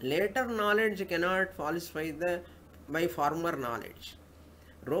 Later knowledge cannot falsify by former knowledge.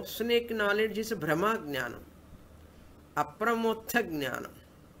 Rope snake knowledge is Brahma Jnanam, Apramotha Jnanam.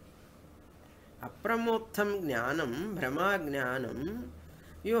 Apramotham Jnanam, Brahma Jnanam,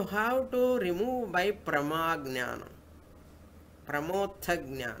 you have to remove by Prama Jnanam. Pramotha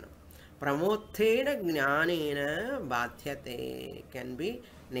Jnanam. Pramothena Jnanena Bhathyate can be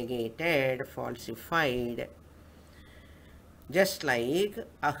negated, falsified. Just like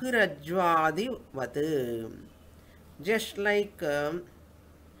Ahirajvadi Vat. Just like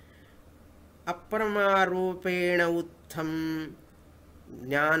Apramarupena Uttham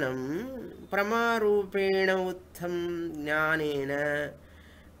Jnanam, Pramarupena Uttham Jnanena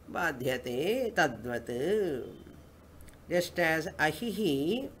Badhyate Tadvat. Just as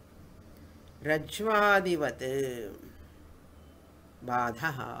Ahihi Rajvadivat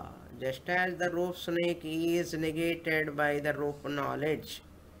Badhaha. Just as the rope snake is negated by the rope knowledge.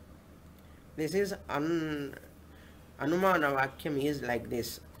 This is Anumana Vakyam is like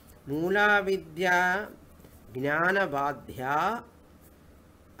this. Mula Vidya Jnana Badhya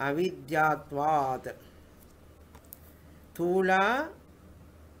Avidyatvat Thula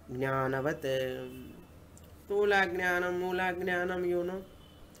Jnanavat. Thula Jnanam, Mula Jnanam, you know.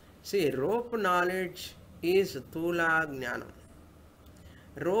 See, rope knowledge is Thula Jnanam.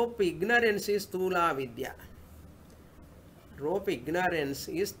 Rope ignorance is Thula Vidya. Rope ignorance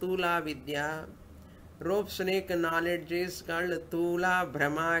is Thula Vidya. Rope snake knowledge is called Thula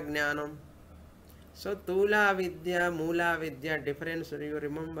Brahma Jnanam. So Thula Vidya, Mula Vidya difference, do you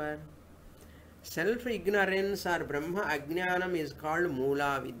remember? Self ignorance or Brahma Ajnanam is called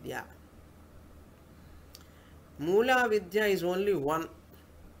Mula Vidya. Mula Vidya is only one.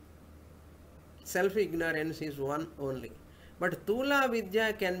 Self ignorance is one only. But Thula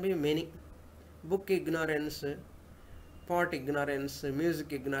Vidya can be many. Book ignorance, pot ignorance,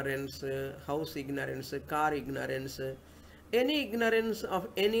 music ignorance, house ignorance, car ignorance. Any ignorance of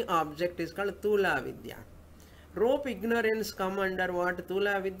any object is called Thula Vidya. Rope ignorance come under what?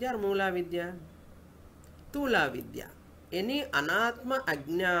 Thula Vidya or Mula Vidya? Thula Vidya. Any Anatma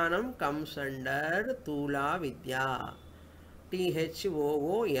Ajnanam comes under Thula Vidya.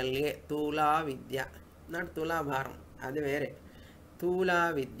 Thoola, Thula Vidya. Not Thula Bharam. That's very.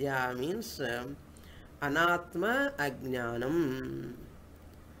 Thula Vidya means Anatma Ajnanam.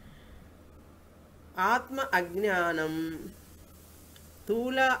 Atma Ajnanam.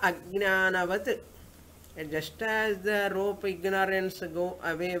 Thula Ajnanavat. Just as the rope ignorance go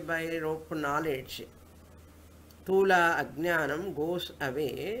away by rope knowledge, Thula Ajnanam goes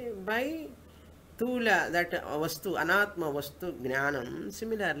away by Thula, that Vastu, Anatma Vastu Jnanam.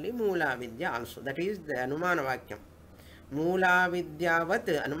 Similarly, Mula Vidya also. That is the Anumana Vakyam. Mula Vidyavat,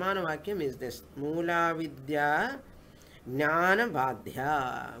 Anumana Vakyam is this. Mula Vidya Jnana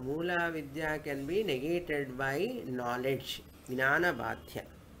Badhya. Mula Vidya can be negated by knowledge. Jnana Badhya.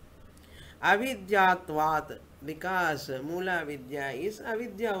 Avidyatvat, because Mula Vidya is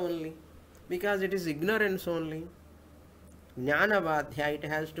Avidya only. Because it is ignorance only. Jnana Badhya, it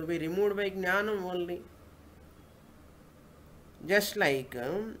has to be removed by Jnanam only. Just like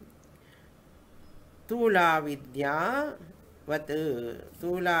Thula Vidya Vat.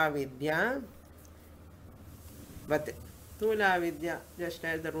 Thula Vidya Vat. Thula Vidya, just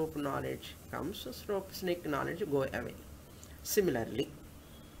as the rope knowledge comes, rope snake knowledge go away. Similarly,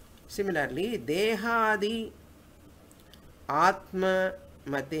 Dehadi Atma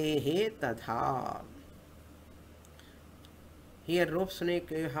Matehe Tadha. Here rope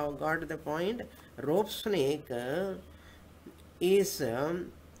snake, you have got the point. Rope snake is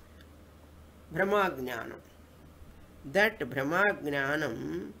Brahma Jnanam. That Brahma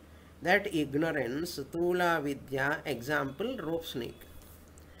Jnanam, that ignorance, Thula Vidya, example rope snake.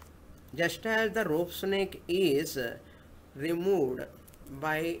 Just as the rope snake is removed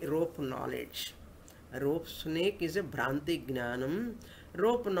by rope knowledge. Rope snake is a Bhranti Jnanam.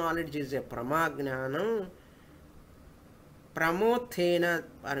 Rope knowledge is a Prama Jnanam. Pramothena,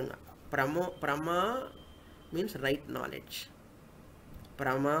 Prama means right knowledge.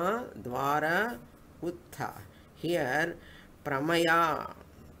 Prama, Dvara, Uttha. Here, Pramaya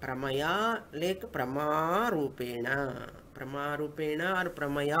like Pramarupena. Pramarupena or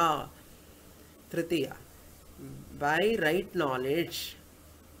Pramaya. Tritiya. By right knowledge.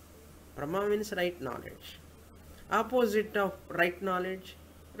 Prama means right knowledge. Opposite of right knowledge,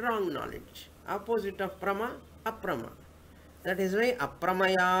 wrong knowledge. Opposite of Prama, Aprama. That is why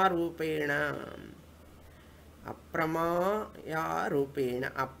Apramaya Rupena. Apramaya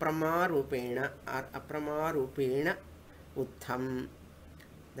Rupena. Aprama Rupena or Aprama Rupena Uttham.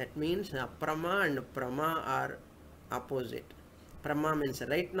 That means aprama and prama are opposite. Prama means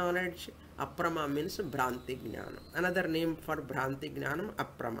right knowledge, aprama means bhranti jnanam. Another name for bhranti jnanam,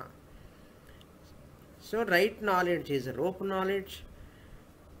 aprama. So right knowledge is rope knowledge,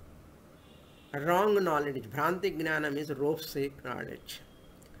 wrong knowledge, bhranti jnanam is rope snake knowledge,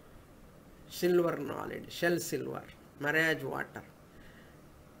 silver knowledge, shell silver, marriage water,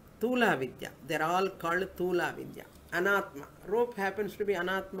 Tula Vidya. They are all called Tula Vidya. Anatma. Rope happens to be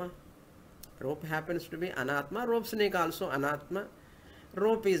Anatma. Rope happens to be Anatma. Rope snake also Anatma.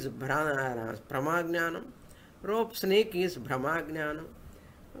 Rope is Pramajnanam. Rope snake is Brahmajnanam.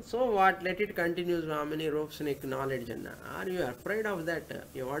 So what? Let it continue, Swamini. Rope snake knowledge. Are you afraid of that?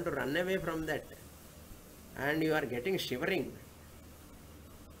 You want to run away from that? And you are getting shivering.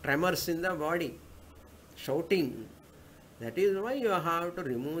 Tremors in the body. Shouting. That is why you have to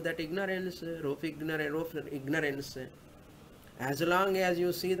remove that ignorance, rope ignorance. As long as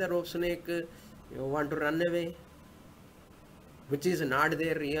you see the rope snake, you want to run away, which is not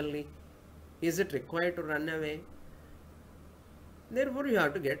there really. Is it required to run away? Therefore, you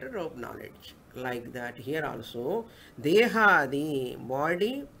have to get a rope knowledge. Like that, here also, Dehadi,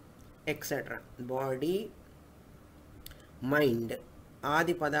 body, etc. Body, mind.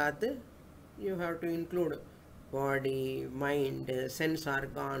 Adi Padat, you have to include body, mind, sense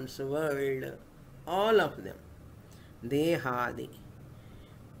organs, world, all of them. Dehadi.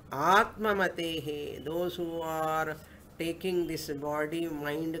 Atmamatehe, those who are taking this body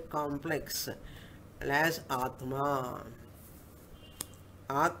mind complex as Atma.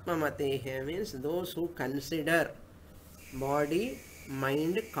 Atmamatehe means those who consider body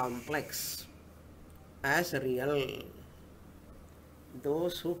mind complex as real.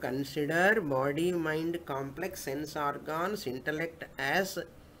 Those who consider body, mind, complex, sense organs, intellect as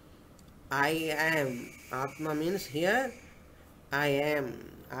I am. Atma means here I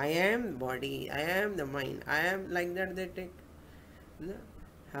am body, I am the mind, I am, like that they take.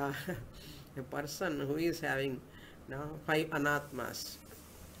 A person who is having now 5 anatmas,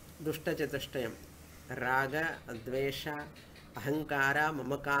 dushta chatushtayam, raga, dvesha, ahankara,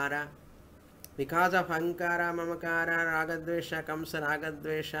 mamakara. Because of ahankara, mamakara, ragadvesha comes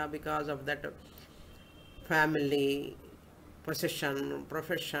ragadvesha, because of that family, possession,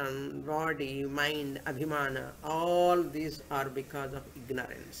 profession, body, mind, abhimana, all these are because of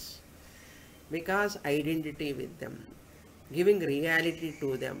ignorance. Because identity with them, giving reality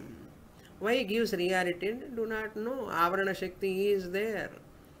to them. Why gives reality? Do not know. Avarana Shakti is there.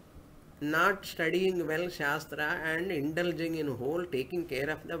 Not studying well Shastra and indulging in whole, taking care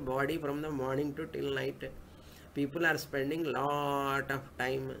of the body from the morning to till night. People are spending lot of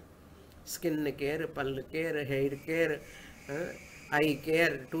time. Skin care, pal care, hair care, eye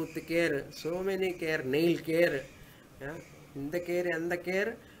care, tooth care, so many care, nail care, in the care and the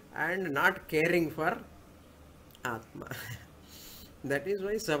care, and not caring for Atma. That is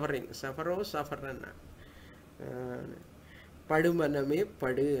why suffering. Suffero sufferana. படுமனமே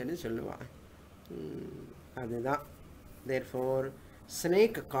படுன்னு சொல்லுவான். அதுதான். Therefore,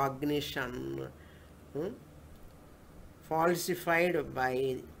 snake cognition falsified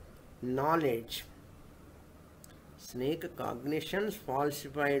by knowledge. Snake cognition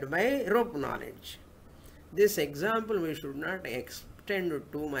falsified by rope knowledge. This example we should not extend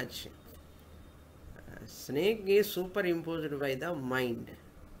too much. Snake is superimposed by the mind.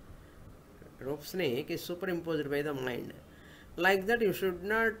 Rope snake is superimposed by the mind. Like that, you should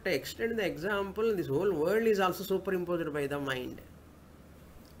not extend the example. This whole world is also superimposed by the mind.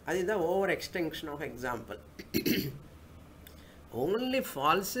 That is the overextension of example. Only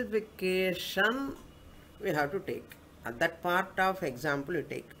falsification we have to take. At that part of example you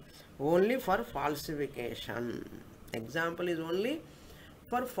take. Only for falsification. Example is only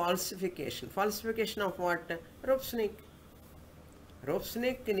for falsification. Falsification of what? Rope snake. Rope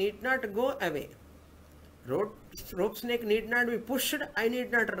snake need not go away. Rope snake need not be pushed. I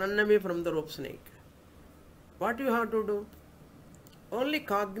need not run away from the rope snake. What you have to do? Only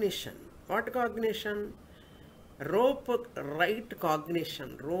cognition. What cognition? Rope right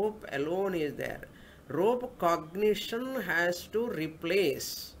cognition. Rope alone is there. Rope cognition has to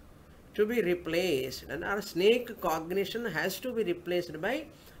replace. To be replaced. And our snake cognition has to be replaced by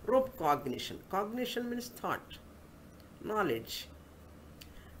rope cognition. Cognition means thought, knowledge.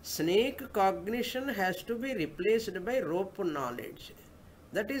 Snake cognition has to be replaced by rope knowledge.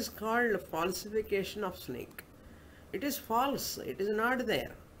 That is called falsification of snake. It is false. It is not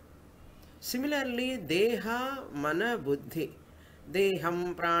there. Similarly, deha mana buddhi.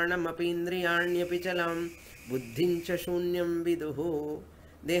 Deham pranam apindriyanyapi chalam buddhincha shunyam viduhu.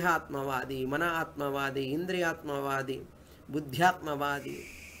 Dehatmavadi, manaatmavadi, indriyatmavadi, buddhyatmavadi.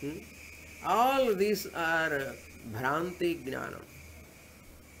 Hmm? All these are Bhranti Jnanam.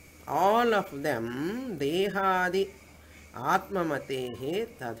 All of them Dehadi Atmamatehe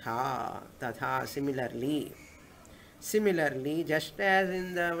Tadha similarly. Similarly, just as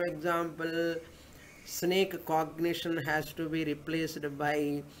in the example, snake cognition has to be replaced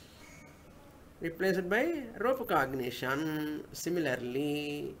by rope cognition.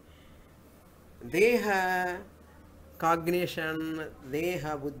 Similarly, deha cognition,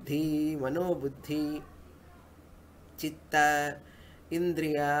 deha buddhi, mano buddhi, chitta,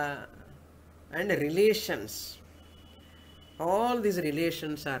 indriya, and relations. All these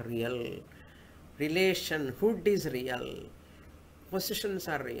relations are real. Relationhood is real. Possessions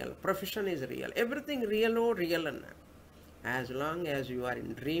are real. Profession is real. Everything real or real. As long as you are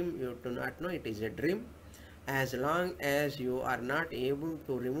in dream, you do not know it is a dream. As long as you are not able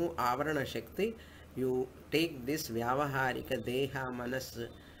to remove avarana shakti, you take this vyavaharika deha manas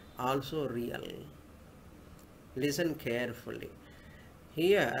also real. Listen carefully.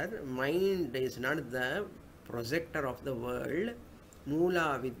 Here, mind is not the projector of the world.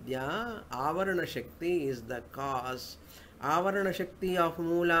 Mula Vidya, Avarana Shakti is the cause. Avarana Shakti of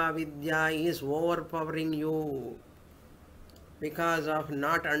Mula Vidya is overpowering you because of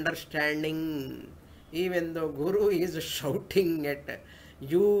not understanding. Even though Guru is shouting at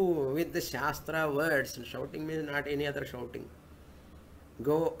you with the Shastra words, shouting means not any other shouting.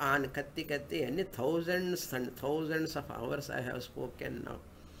 Go on, katti, and thousands and thousands of hours I have spoken now.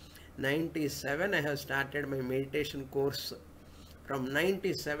 97 I have started my meditation course. From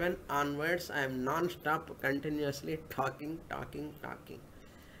 97 onwards I am non-stop continuously talking.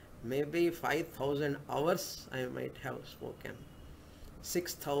 Maybe 5,000 hours I might have spoken.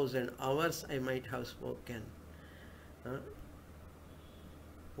 6,000 hours I might have spoken.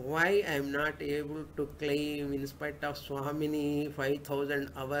 Why I am not able to claim, in spite of Swamini,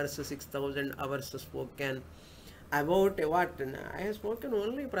 5,000 hours, 6,000 hours spoken? About what? I have spoken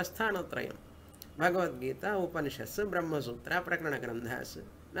only Prasthanatrayam, Bhagavad Gita, Upanishads, Brahma Sutra, Prakarana Grandhas,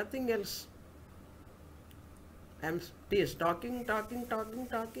 nothing else. I am talking.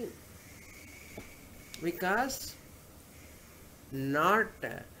 Because not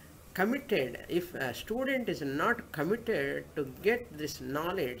committed. If a student is not committed to get this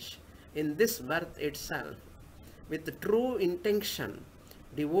knowledge in this birth itself with true intention,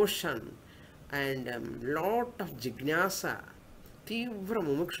 devotion, and lot of jignasa, tivra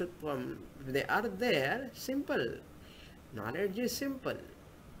mumukshutvam, they are there, simple. Knowledge is simple.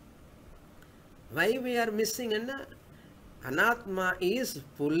 Why we are missing? Anatma is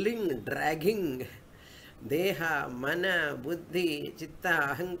pulling, dragging. Deha, mana, buddhi,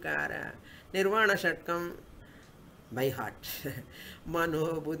 chitta, ahankara, nirvana shatkam by heart.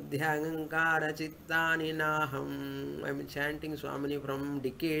 Mano, buddhi, ahankara, chitta, ninaham. I am chanting Swamini from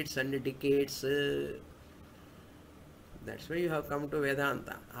decades and decades. That's why you have come to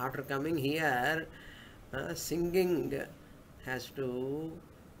Vedanta. After coming here, singing has to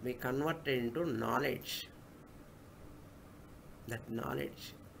be converted into knowledge. That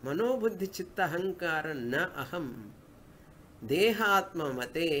knowledge. Mano buddhi chitta hankara na aham dehatma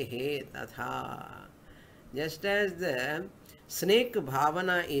matehe tatha. Just as the snake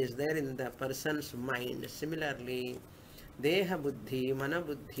bhavana is there in the person's mind, similarly deha buddhi, mana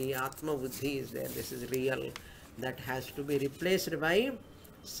buddhi, atma buddhi is there. This is real. That has to be replaced by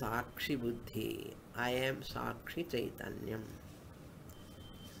sakshi buddhi. I am sakshi chaitanyam.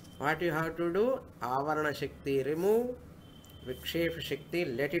 What you have to do? Avarana shakti remove. Vikshepa Shakti,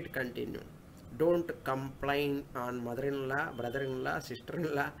 let it continue. Don't complain on mother-in-law, brother-in-law,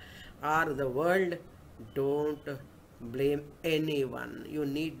 sister-in-law, or the world. Don't blame anyone. You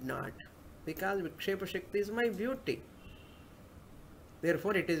need not. Because Vikshepa Shakti is my beauty.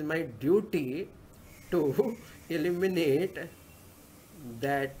 Therefore, it is my duty to eliminate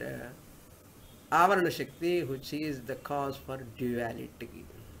that Avarana Shakti, which is the cause for duality.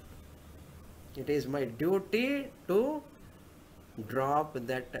 It is my duty to drop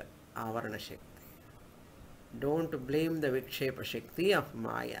that Avarana Shakti. Don't blame the Vikshepa Shakti of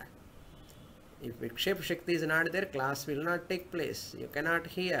Maya. If Vikshepa Shakti is not there, class will not take place. You cannot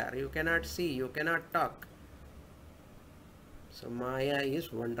hear, you cannot see, you cannot talk. So Maya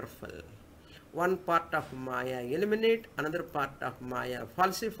is wonderful. One part of Maya eliminate, another part of Maya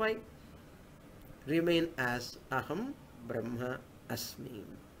falsify, remain as Aham Brahma Asmi.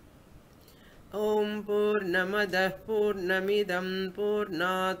 Om Purnamadah Purnamidam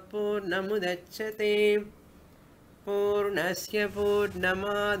Purnat Purnamudachyate Purnasya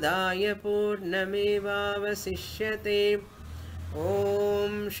Purnamadaya Purnamevavasishyate.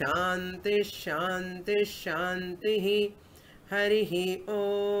 Om Shanti Shanti Shanti. Harihi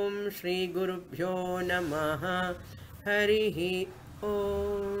Om. Shri Gurubhyo Namaha. Harihi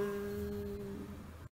Om.